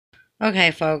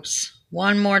Okay, folks,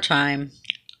 one more time.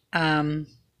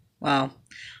 Well,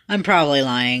 I'm probably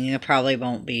lying. It probably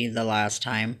won't be the last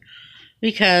time.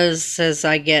 Because as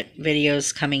I get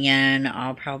videos coming in,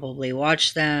 I'll probably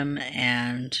watch them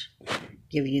and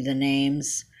give you the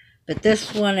names. But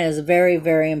this one is very,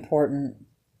 very important.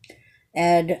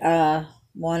 Ed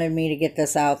wanted me to get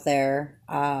this out there.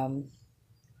 I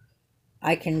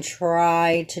can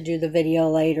try to do the video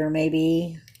later,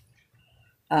 maybe.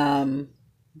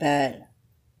 But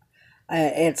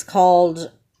it's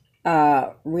called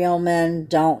Real Men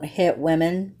Don't Hit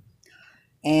Women.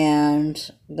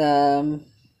 And there's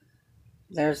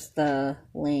the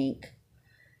link.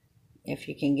 If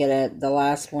you can get it, the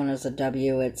last one is a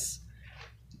W. It's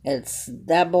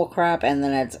that bullcrap, and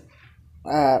then it's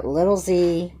little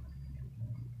Z,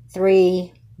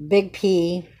 3, big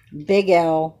P, big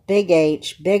L, big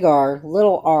H, big R,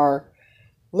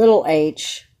 little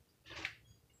H,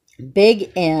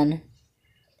 big N,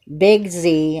 big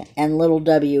Z, and little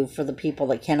W for the people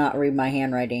that cannot read my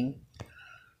handwriting.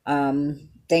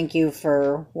 Thank you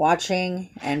for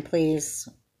watching, and please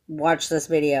watch this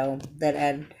video that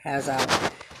Ed has out.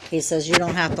 He says you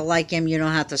don't have to like him, you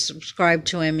don't have to subscribe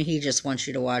to him, he just wants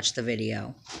you to watch the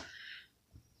video.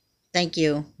 Thank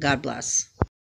you. God bless.